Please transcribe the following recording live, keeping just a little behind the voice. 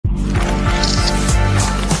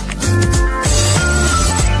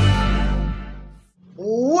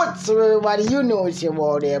So everybody, you know it's your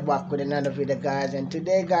boy there back with another video, guys, and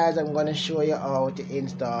today, guys, I'm gonna show you how to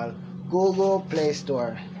install Google Play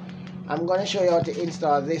Store. I'm gonna show you how to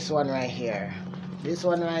install this one right here. Let's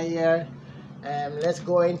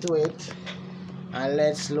go into it and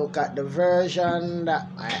let's look at the version that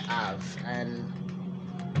I have, and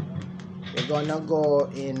we're gonna go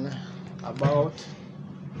in about,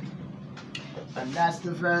 and that's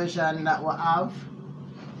the version that we have.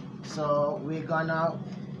 So we're gonna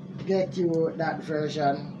get you that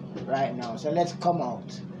version right now. So let's come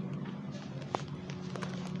out.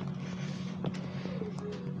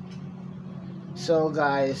 So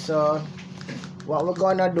guys, so what we're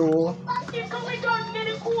gonna do,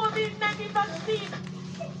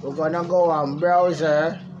 we're gonna go on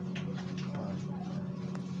browser.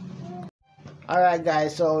 Alright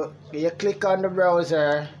guys, so you click on the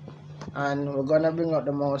browser and we're gonna bring up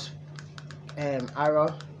the mouse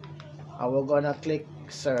arrow, and we're gonna click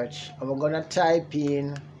search, and we're gonna type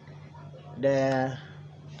in the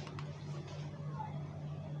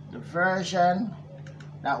version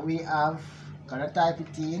that we have. Gonna type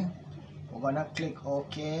it in, we're gonna click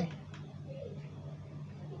OK,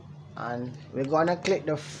 and we're gonna click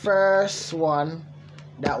the first one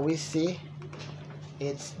that we see.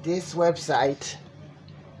 It's this website,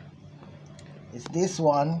 it's this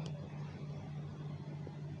one.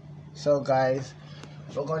 So guys,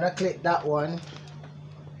 we're gonna click that one,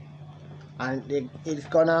 and it's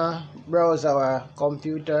gonna browse our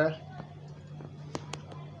computer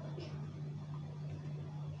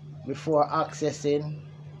before accessing.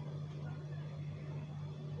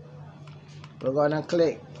 We're gonna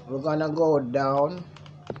go down,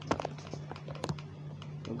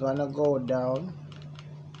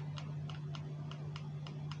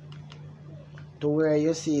 to where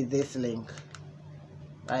you see this link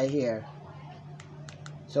right here.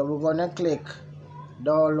 So we're gonna click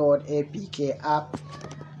download APK app.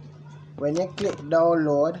 When you click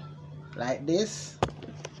download like this,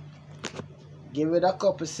 give it a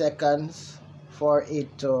couple seconds for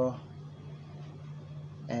it to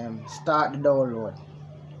start the download.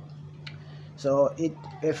 So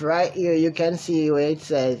if right here you can see where it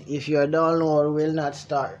says if your download will not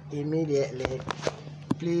start immediately,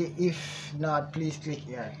 if not, please click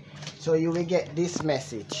here. So you will get this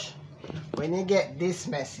message. When you get this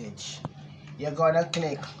message, you're gonna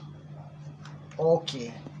click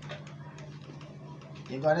OK.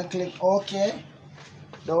 You're gonna click OK.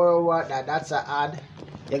 Don't worry about that, that's an ad.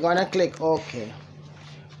 You're gonna click OK.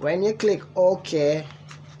 When you click OK,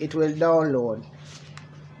 it will download.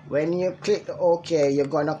 When you click OK, you're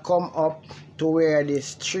gonna come up to where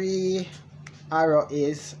this 3 arrow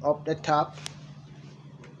is up the top.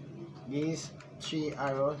 These 3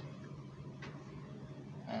 arrows.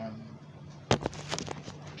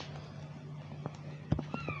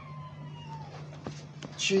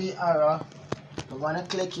 3 arrow. We're gonna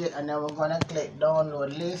click it, and then we're gonna click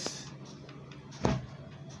download list,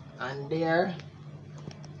 and there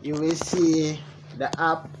you will see the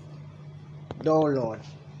app download.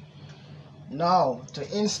 Now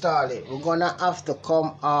to install it, we're gonna have to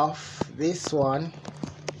come off this one,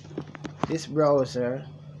 this browser.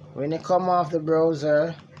 When you come off the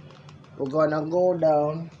browser, we're gonna go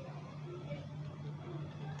down,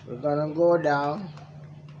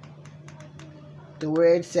 to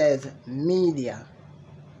where it says media.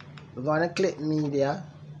 We're gonna click media,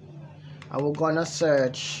 and we're gonna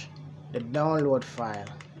search the download file,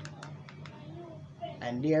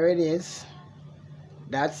 and there it is.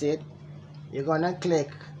 That's it. You're gonna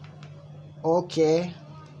click OK,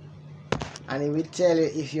 and it will tell you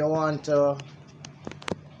if you want to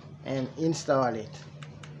install it.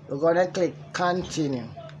 We're gonna click continue.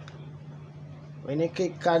 When you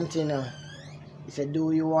click continue, it said,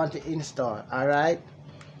 do you want to install? Alright,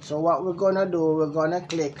 so what we're gonna do, we're gonna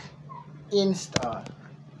click install.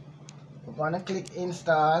 We're gonna click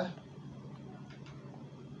install,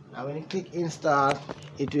 and when you click install,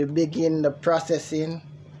 it will begin the processing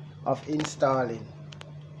of installing.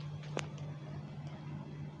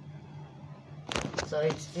 So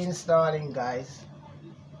it's installing, guys,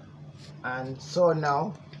 and so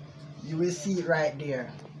now you will see it right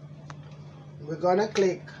there. We're gonna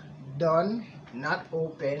click done, not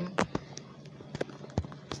open,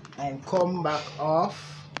 and come back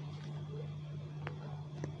off.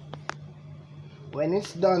 When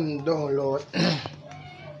it's done download,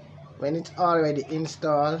 when it's already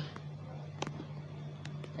installed,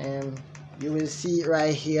 you will see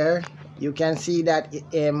right here, you can see that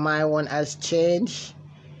my one has changed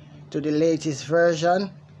to the latest version.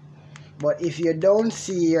 But if you don't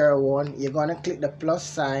see your one, you're gonna click the plus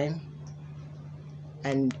sign,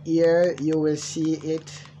 and here you will see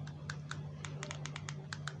it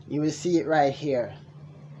you will see it right here,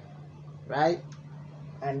 right?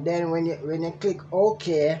 And then when you click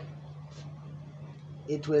OK,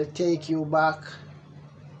 it will take you back.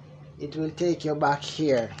 It will take you back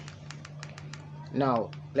here.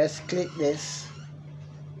 Now let's click this,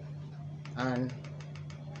 and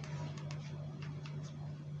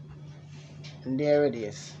there it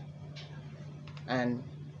is. And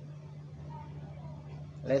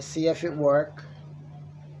let's see if it works.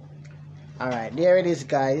 Alright, there it is,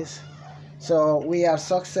 guys. So we have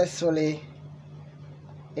successfully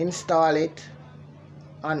installed it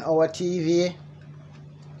on our TV,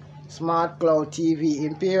 Smart Cloud TV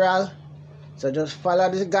Imperial. So just follow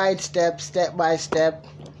the guide step by step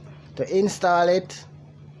to install it.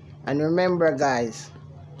 And remember, guys,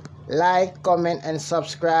 like, comment and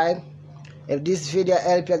subscribe. If this video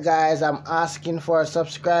helped you guys, I'm asking for a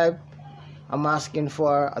subscribe. I'm asking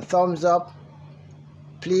for a thumbs up.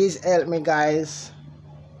 Please help me, guys,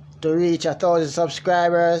 to reach 1,000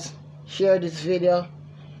 subscribers. Share this video.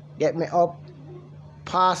 Get me up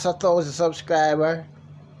past 1,000 subscribers,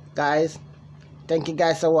 guys. Thank you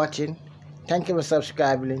guys for watching. Thank you for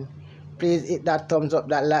subscribing. Please hit that thumbs up,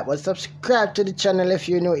 that like button. Subscribe to the channel if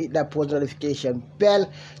you're new. Hit that post notification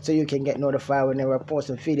bell so you can get notified whenever I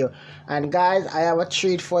post a video. And guys, I have a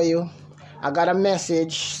treat for you. I got a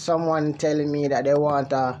message, someone telling me that they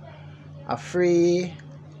want a free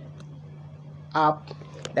app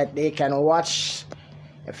that they can watch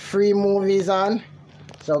free movies on.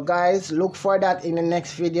 So guys, look for that in the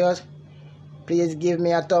next videos. Please give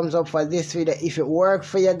me a thumbs up for this video. If it worked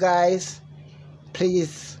for you guys,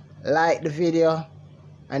 please like the video,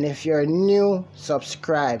 and if you're new,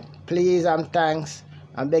 subscribe. Please and thanks.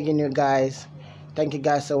 I'm begging you guys. Thank you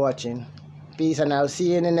guys for watching. Peace, and I'll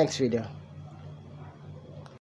see you in the next video.